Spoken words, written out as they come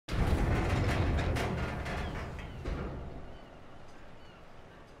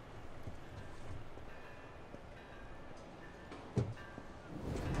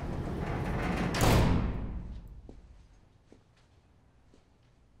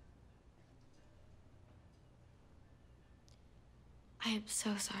I am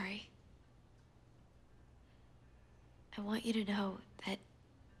so sorry. I want you to know that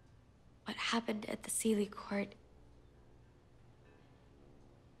what happened at the Sealy court,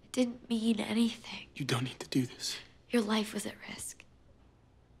 it didn't mean anything. You don't need to do this. Your life was at risk.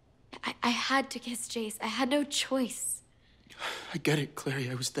 I had to kiss Jace. I had no choice. I get it, Clary.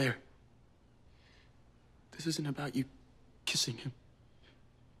 I was there. This isn't about you kissing him.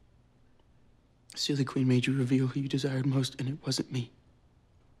 The Sealy Queen made you reveal who you desired most, and it wasn't me.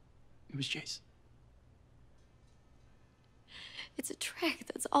 It was Jace. It's a trick.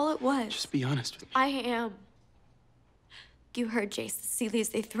 That's all it was. Just be honest with me. I am. You heard Jace. The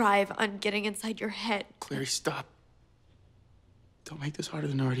Sealys, they thrive on getting inside your head. Clary, stop. Don't make this harder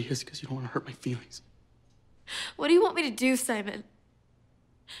than it already is because you don't want to hurt my feelings. What do you want me to do, Simon?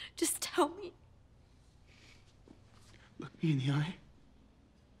 Just tell me. Look me in the eye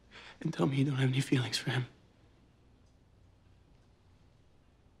and tell me you don't have any feelings for him.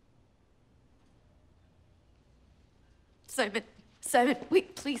 Simon,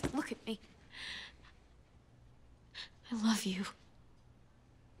 wait, please look at me. I love you.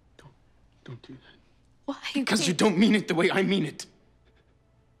 Don't do that. Why? Because you don't mean it the way I mean it.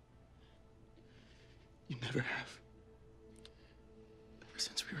 You never have. Ever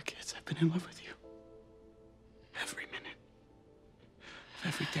since we were kids, I've been in love with you. Every minute. Of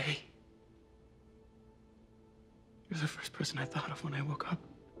every day. You're the first person I thought of when I woke up.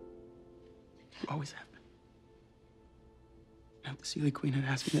 You always have been. Now, if the Sealy Queen had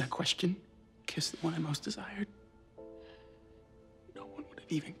asked me that question, kiss the one I most desired, no one would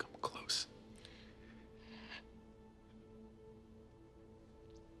have even come close.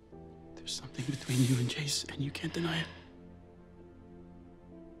 There's something between you and Jace, and you can't deny it.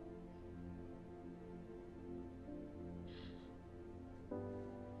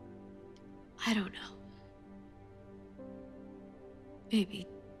 I don't know. Maybe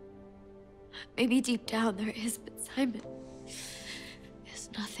deep down there is, but Simon, it's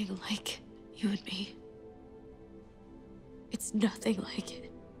nothing like you and me. It's nothing like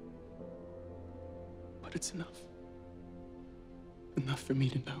it. But it's enough. Enough for me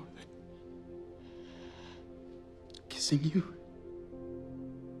to know that kissing you,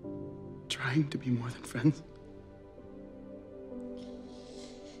 trying to be more than friends,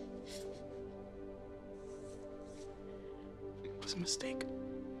 it was a mistake.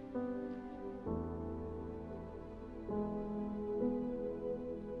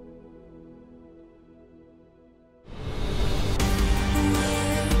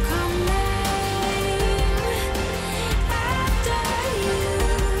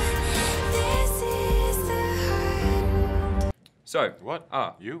 So, what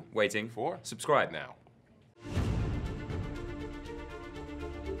are you waiting for? Subscribe now.